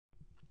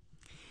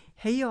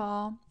Hey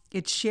y'all,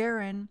 it's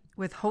Sharon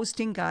with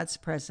Hosting God's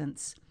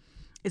Presence.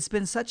 It's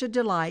been such a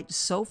delight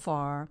so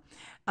far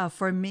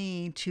for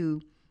me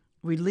to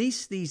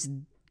release these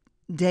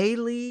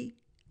daily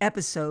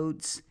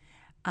episodes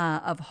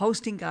of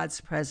Hosting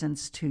God's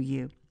Presence to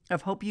you. I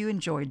hope you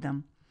enjoyed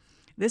them.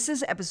 This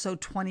is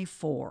episode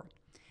 24,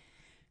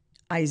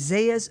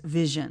 Isaiah's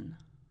Vision.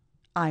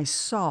 I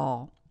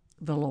saw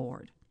the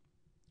Lord.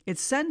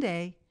 It's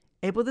Sunday,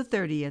 April the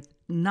 30th,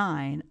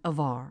 9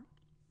 Avar.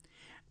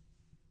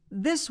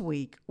 This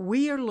week,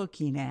 we are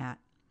looking at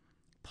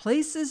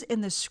places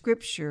in the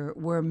scripture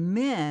where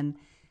men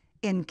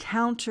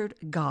encountered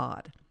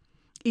God,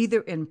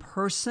 either in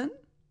person,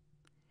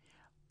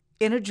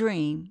 in a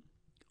dream,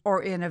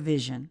 or in a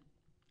vision.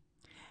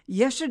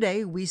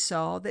 Yesterday, we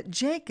saw that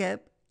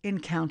Jacob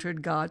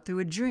encountered God through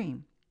a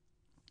dream.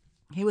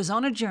 He was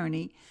on a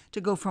journey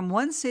to go from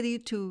one city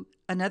to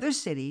another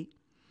city,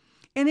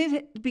 and it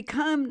had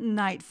become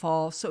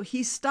nightfall, so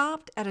he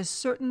stopped at a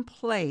certain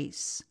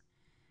place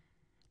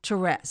to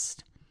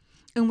rest.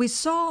 And we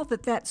saw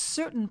that that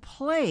certain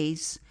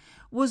place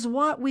was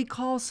what we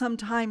call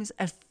sometimes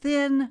a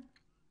thin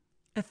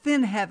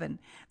heaven.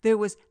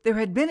 There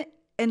had been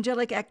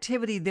angelic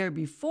activity there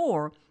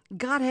before.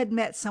 God had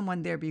met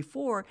someone there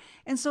before.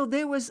 And so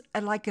there was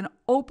like an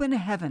open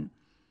heaven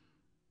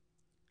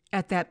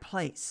at that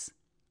place.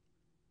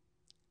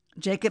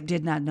 Jacob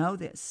did not know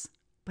this,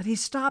 but he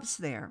stops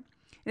there.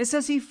 And it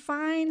says he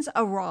finds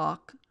a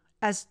rock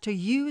as to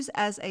use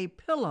as a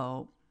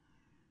pillow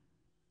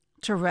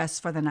to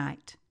rest for the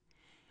night.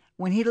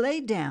 When he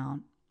laid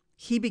down,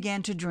 he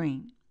began to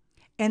dream.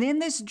 And in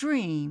this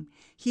dream,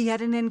 he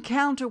had an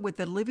encounter with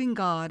the living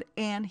God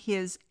and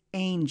his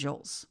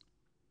angels.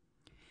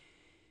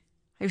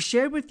 I've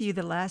shared with you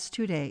the last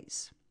 2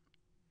 days.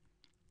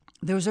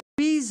 There's a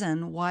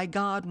reason why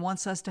God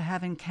wants us to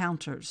have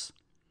encounters.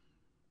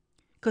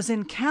 Because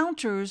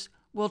encounters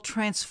will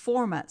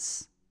transform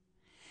us,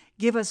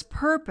 give us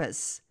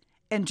purpose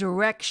and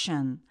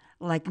direction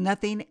like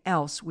nothing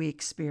else we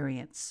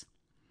experience.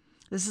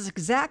 This is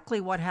exactly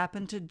what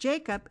happened to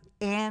Jacob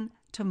and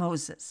to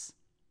Moses.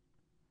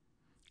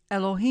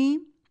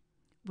 Elohim,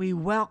 we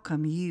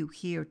welcome you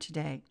here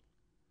today.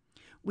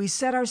 We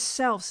set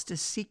ourselves to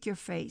seek your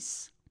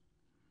face.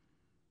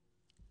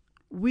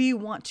 We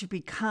want to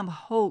become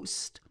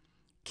host,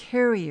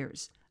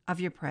 carriers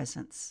of your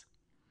presence.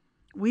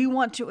 We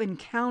want to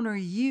encounter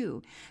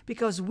you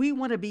because we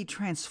want to be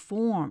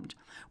transformed.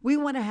 We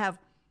want to have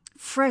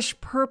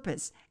fresh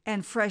purpose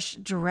and fresh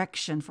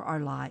direction for our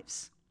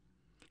lives,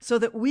 so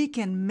that we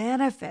can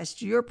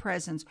manifest your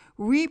presence,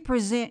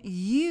 represent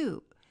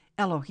you,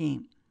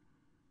 Elohim,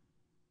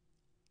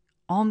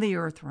 on the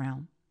earth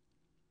realm,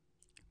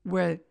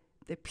 where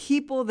the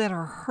people that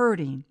are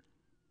hurting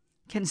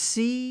can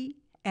see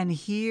and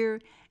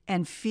hear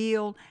and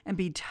feel and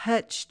be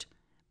touched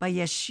by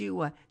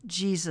Yeshua,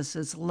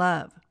 Jesus'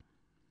 love,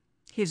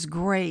 his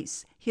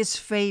grace, his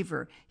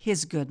favor,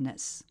 his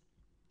goodness.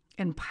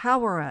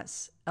 Empower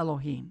us,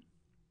 Elohim.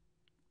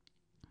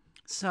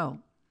 So,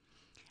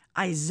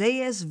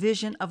 Isaiah's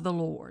vision of the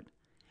Lord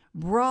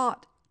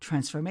brought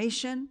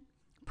transformation,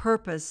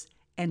 purpose,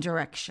 and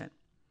direction.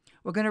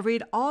 We're going to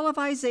read all of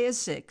Isaiah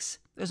 6.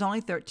 There's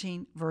only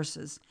 13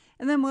 verses.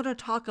 And then we're going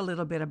to talk a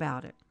little bit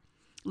about it.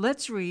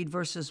 Let's read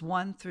verses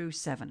 1 through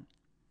 7.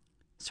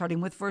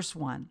 Starting with verse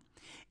 1.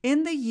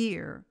 In the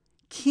year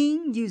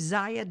King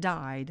Uzziah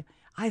died,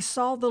 I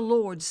saw the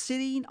Lord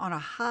sitting on a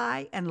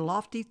high and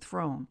lofty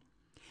throne.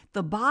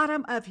 The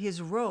bottom of his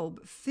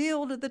robe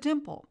filled the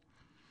temple.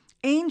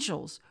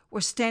 Angels were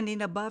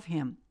standing above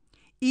him.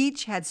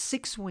 Each had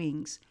 6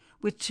 wings.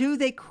 With 2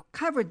 they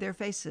covered their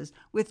faces.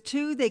 With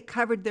 2 they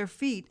covered their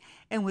feet.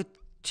 And with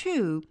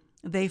 2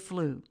 they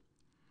flew.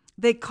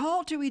 They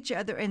called to each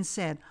other and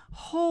said,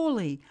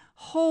 Holy,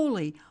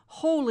 holy,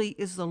 holy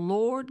is the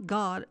Lord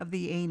God of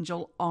the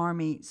angel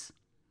armies.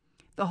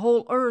 The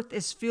whole earth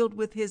is filled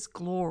with his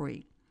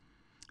glory.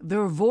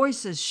 Their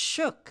voices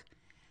shook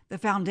the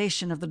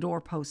foundation of the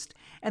doorpost,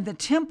 and the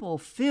temple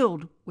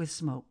filled with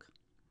smoke.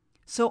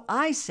 So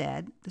I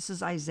said, this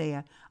is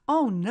Isaiah,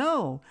 oh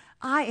no,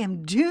 I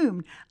am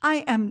doomed.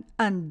 I am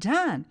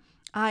undone.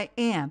 I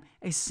am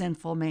a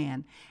sinful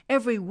man.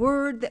 Every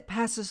word that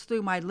passes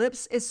through my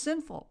lips is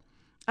sinful.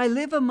 I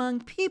live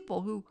among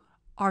people who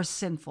are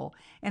sinful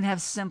and have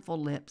sinful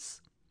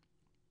lips.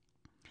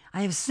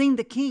 I have seen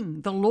the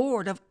King, the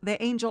Lord of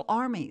the angel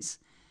armies.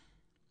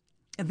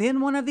 And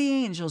then one of the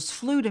angels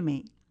flew to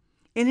me.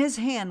 In his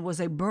hand was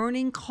a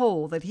burning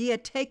coal that he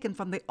had taken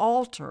from the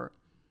altar.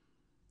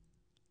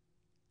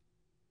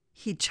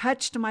 He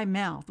touched my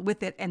mouth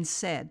with it and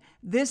said,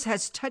 This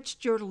has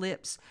touched your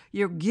lips.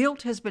 Your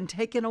guilt has been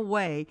taken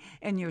away,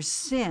 and your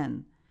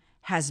sin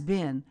has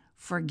been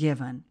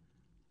forgiven.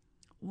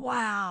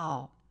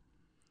 Wow.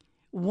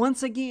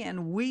 Once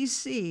again, we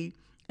see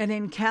an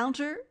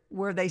encounter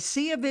where they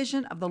see a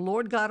vision of the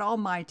Lord God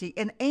Almighty,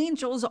 and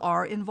angels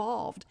are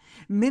involved.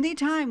 Many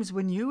times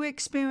when you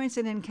experience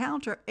an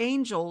encounter,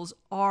 angels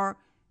are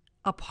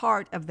a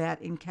part of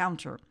that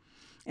encounter.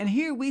 And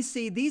here we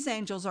see these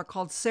angels are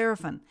called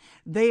seraphim.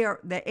 They are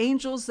the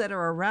angels that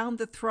are around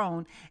the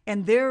throne,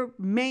 and their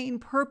main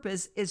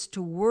purpose is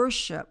to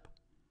worship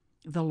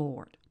the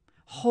Lord.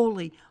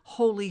 Holy,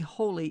 holy,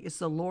 holy is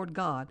the Lord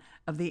God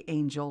of the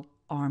angel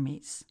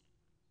armies.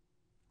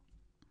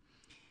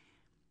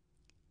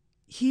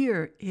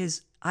 Here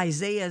is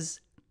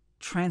Isaiah's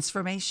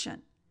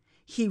transformation.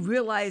 He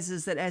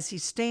realizes that as he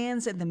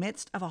stands in the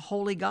midst of a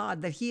holy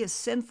God, that he is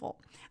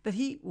sinful,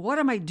 what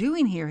am I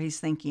doing here? He's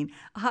thinking,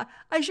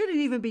 I shouldn't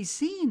even be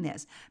seeing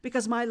this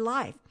because my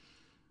life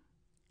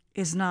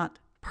is not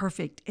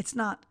perfect. It's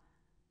not,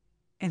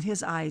 in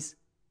his eyes,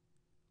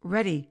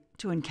 ready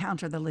to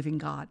encounter the living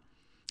God.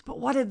 But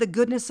what did the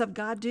goodness of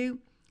God do?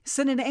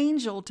 Send an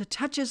angel to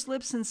touch his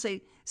lips and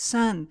say,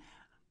 son,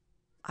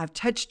 I've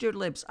touched your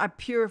lips. I've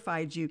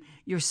purified you.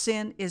 Your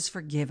sin is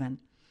forgiven.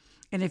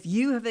 And if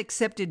you have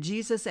accepted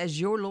Jesus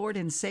as your Lord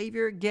and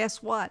Savior,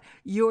 guess what?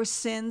 Your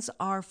sins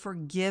are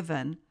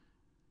forgiven.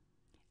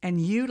 And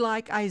you,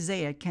 like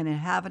Isaiah, can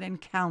have an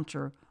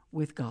encounter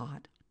with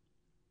God.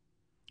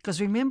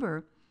 Because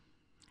remember,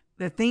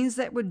 the things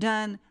that were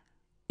done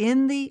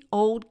in the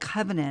old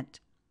covenant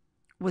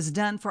was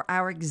done for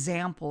our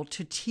example,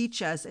 to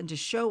teach us and to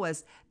show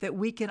us that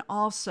we can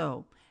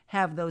also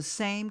have those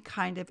same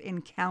kind of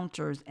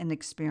encounters and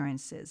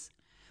experiences.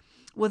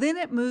 Well, then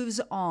it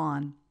moves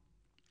on.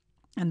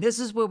 And this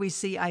is where we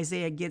see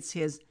Isaiah gets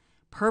his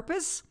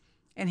purpose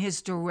and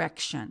his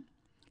direction.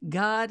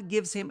 God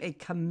gives him a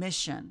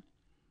commission.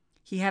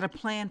 He had a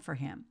plan for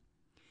him.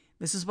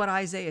 This is what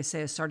Isaiah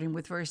says, starting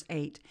with verse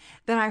 8.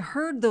 Then I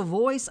heard the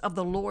voice of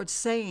the Lord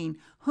saying,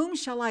 whom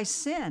shall I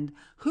send?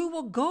 Who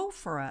will go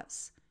for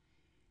us?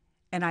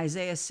 And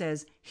Isaiah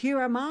says, here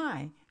am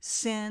I,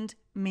 send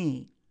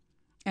me.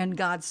 And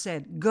God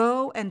said,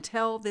 go and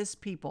tell this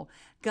people.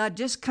 God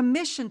just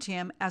commissioned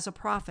him as a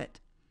prophet,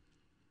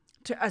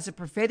 as a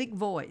prophetic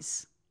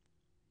voice.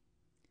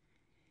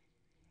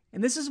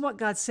 And this is what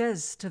God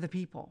says to the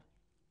people.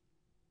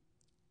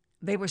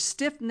 They were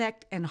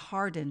stiff-necked and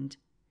hardened.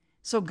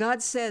 So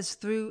God says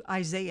through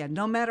Isaiah,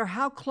 no matter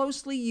how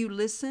closely you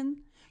listen,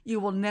 you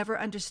will never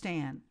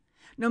understand.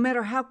 No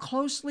matter how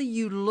closely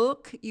you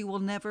look, you will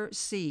never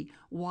see.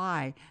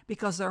 Why?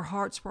 Because their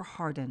hearts were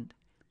hardened.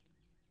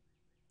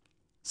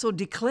 So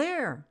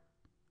declare,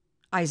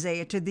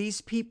 Isaiah, to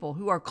these people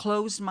who are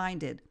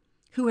closed-minded,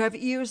 who have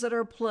ears that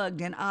are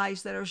plugged and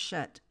eyes that are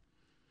shut.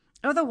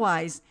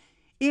 Otherwise,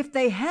 if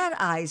they had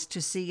eyes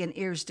to see and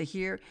ears to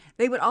hear,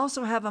 they would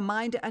also have a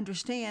mind to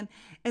understand,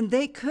 and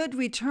they could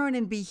return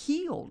and be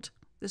healed.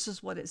 This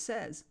is what it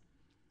says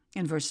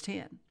in verse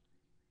 10.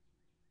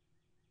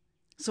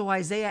 So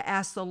Isaiah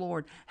asked the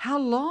Lord, how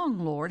long,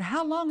 Lord?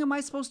 How long am I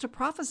supposed to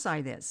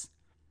prophesy this?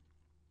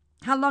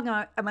 How long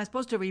am I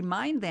supposed to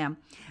remind them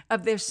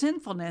of their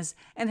sinfulness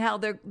and how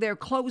they're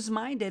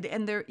closed-minded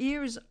and their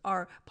ears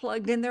are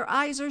plugged and their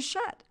eyes are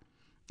shut?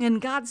 And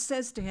God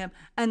says to him,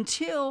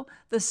 until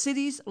the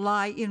cities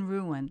lie in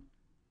ruin,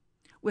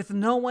 with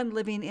no one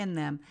living in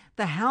them,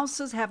 the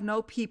houses have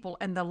no people,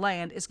 and the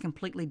land is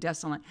completely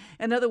desolate.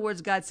 In other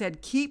words, God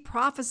said, keep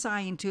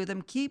prophesying to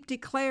them, keep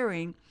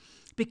declaring,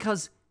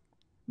 because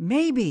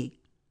maybe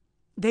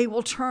they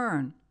will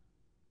turn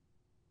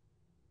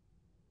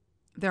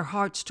their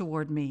hearts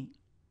toward me.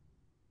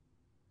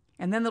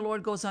 And then the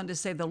Lord goes on to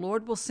say, the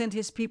Lord will send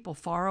his people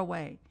far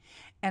away,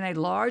 and a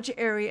large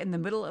area in the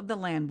middle of the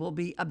land will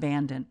be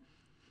abandoned.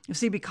 You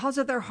see, because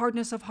of their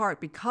hardness of heart,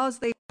 because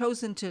they've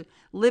chosen to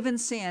live in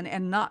sin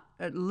and not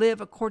live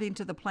according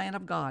to the plan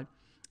of God,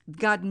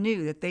 God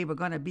knew that they were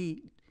going to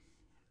be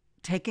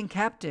taken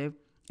captive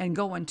and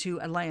go into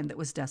a land that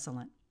was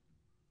desolate.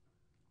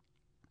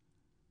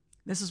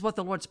 This is what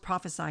the Lord's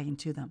prophesying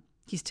to them.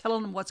 He's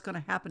telling them what's going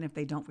to happen if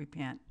they don't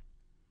repent.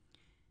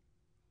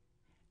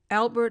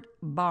 Albert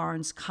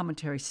Barnes'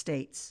 commentary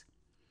states,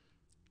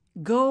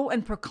 go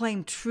and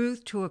proclaim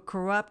truth to a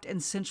corrupt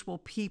and sensual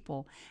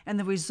people, and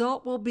the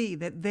result will be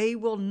that they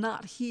will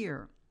not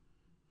hear.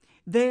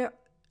 They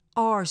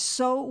are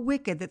so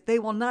wicked that they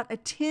will not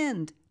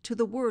attend to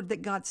the word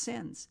that God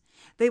sends.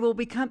 They will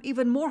become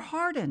even more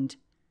hardened,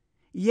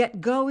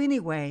 yet go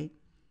anyway.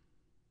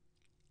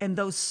 And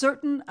those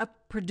certain of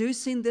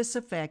producing this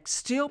effect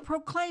still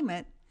proclaim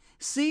it.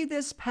 See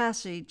this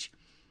passage.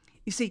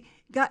 You see,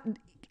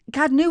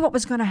 God knew what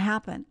was going to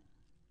happen.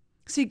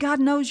 See, God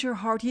knows your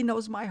heart. He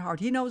knows my heart.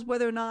 He knows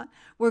whether or not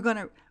we're going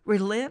to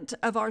relent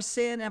of our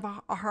sin, of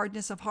our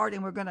hardness of heart,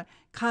 and we're going to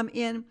come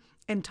in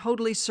and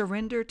totally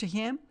surrender to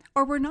him,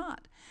 or we're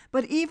not.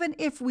 But even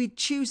if we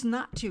choose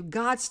not to,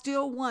 God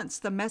still wants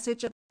the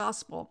message of the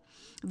gospel,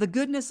 the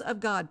goodness of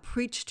God,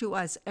 preached to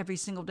us every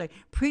single day.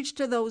 Preach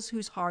to those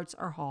whose hearts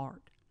are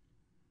hard.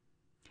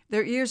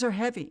 Their ears are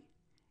heavy.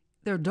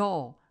 They're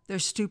dull. They're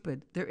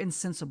stupid. They're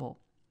insensible.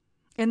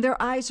 And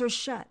their eyes are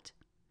shut.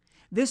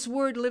 This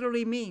word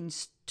literally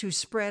means to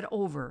spread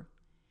over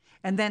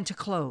and then to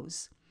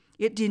close.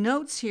 It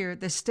denotes here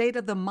the state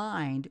of the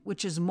mind,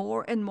 which is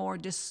more and more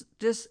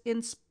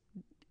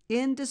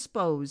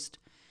indisposed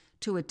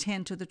to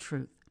attend to the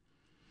truth.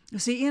 You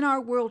see, in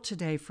our world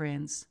today,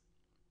 friends,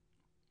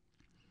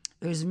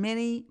 There's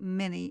many,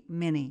 many,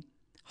 many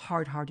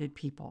hard-hearted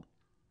people.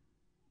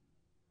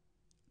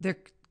 They're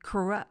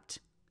corrupt,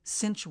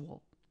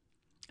 sensual,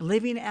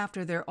 living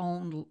after their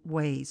own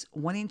ways,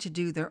 wanting to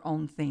do their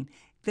own thing.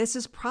 This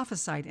is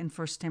prophesied in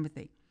 1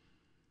 Timothy,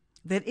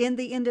 that in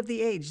the end of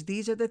the age,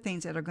 these are the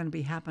things that are going to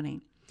be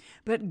happening.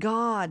 But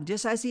God,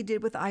 just as he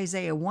did with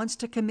Isaiah, wants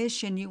to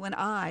commission you and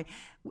I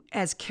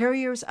as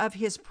carriers of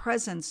his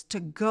presence to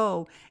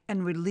go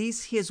and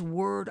release his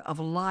word of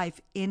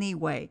life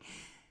anyway.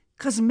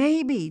 Because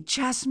maybe,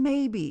 just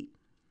maybe,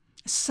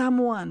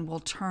 someone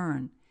will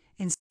turn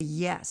and say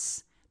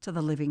yes to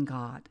the living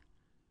God.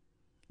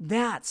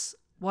 That's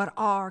what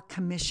our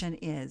commission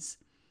is.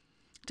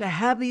 To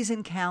have these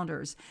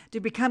encounters, to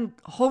become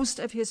host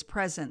of his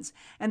presence,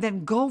 and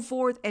then go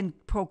forth and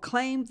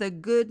proclaim the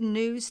good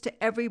news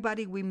to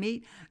everybody we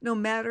meet, no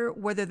matter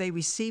whether they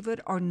receive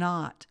it or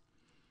not.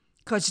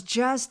 Because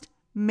just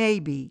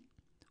maybe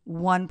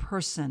one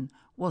person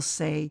will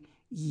say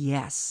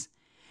yes.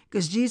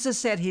 Because Jesus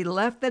said he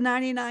left the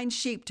 99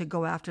 sheep to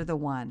go after the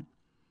one.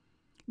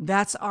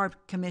 That's our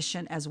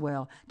commission as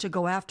well, to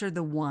go after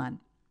the one.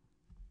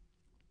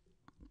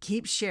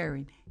 Keep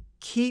sharing,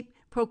 keep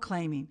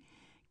proclaiming,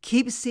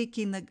 keep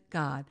seeking the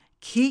God.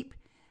 Keep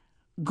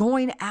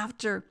going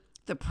after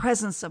the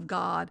presence of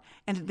God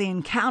and the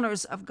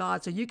encounters of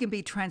God so you can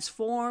be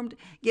transformed,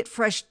 get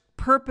fresh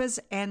purpose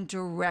and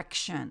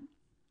direction.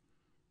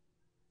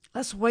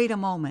 Let's wait a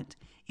moment,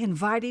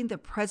 inviting the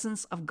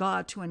presence of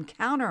God to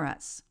encounter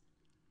us.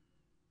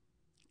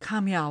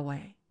 Come,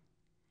 Yahweh.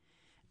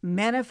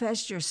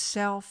 Manifest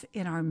yourself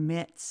in our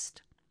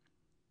midst.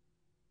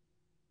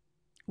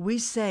 We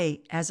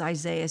say, as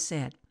Isaiah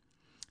said,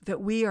 that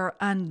we are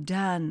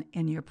undone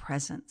in your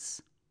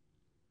presence.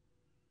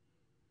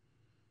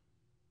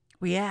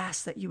 We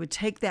ask that you would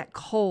take that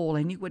coal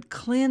and you would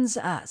cleanse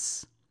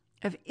us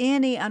of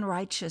any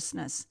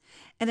unrighteousness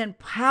and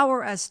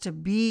empower us to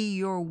be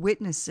your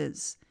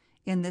witnesses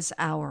in this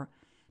hour,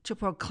 to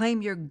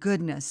proclaim your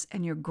goodness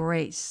and your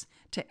grace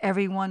to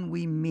everyone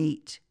we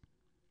meet.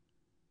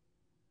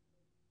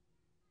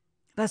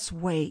 Let's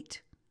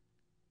wait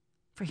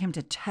for him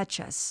to touch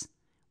us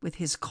with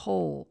his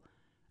coal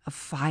of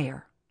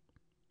fire.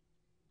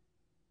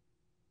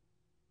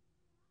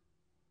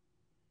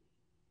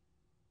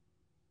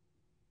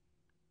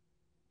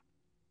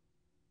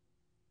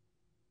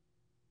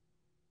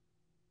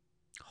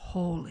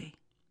 Holy,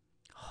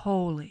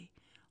 holy,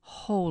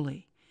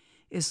 holy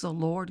is the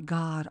Lord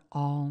God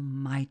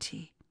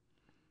Almighty.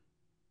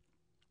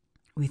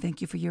 We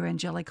thank you for your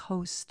angelic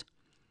host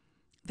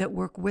that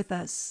work with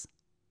us.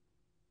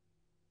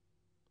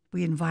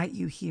 We invite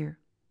you here,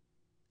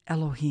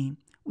 Elohim.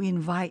 We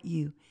invite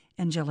you,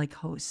 angelic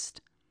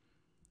host.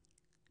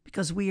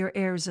 Because we are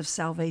heirs of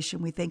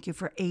salvation, we thank you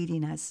for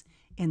aiding us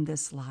in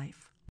this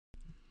life.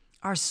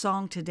 Our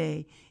song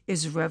today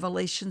is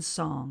Revelation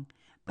Song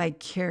by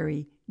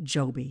Carrie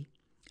Joby.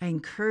 I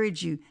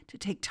encourage you to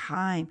take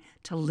time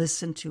to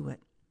listen to it.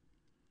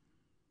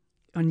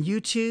 On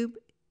YouTube,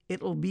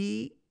 it will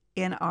be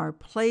in our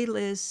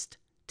playlist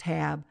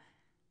tab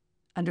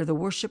under the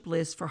worship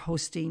list for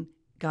hosting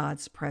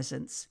God's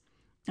presence.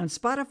 On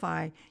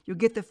Spotify, you'll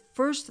get the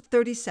first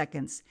 30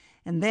 seconds,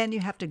 and then you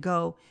have to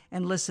go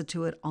and listen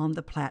to it on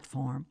the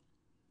platform.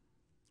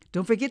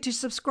 Don't forget to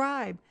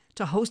subscribe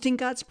to Hosting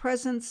God's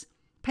Presence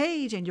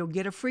page, and you'll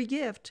get a free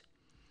gift.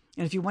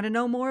 And if you want to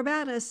know more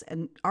about us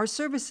and our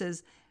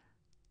services,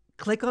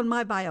 click on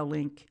my bio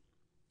link.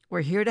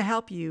 We're here to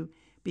help you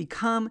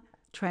become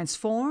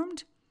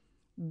transformed,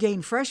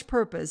 gain fresh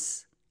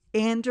purpose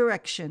and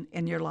direction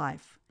in your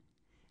life.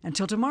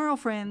 Until tomorrow,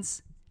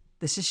 friends,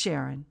 this is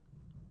Sharon.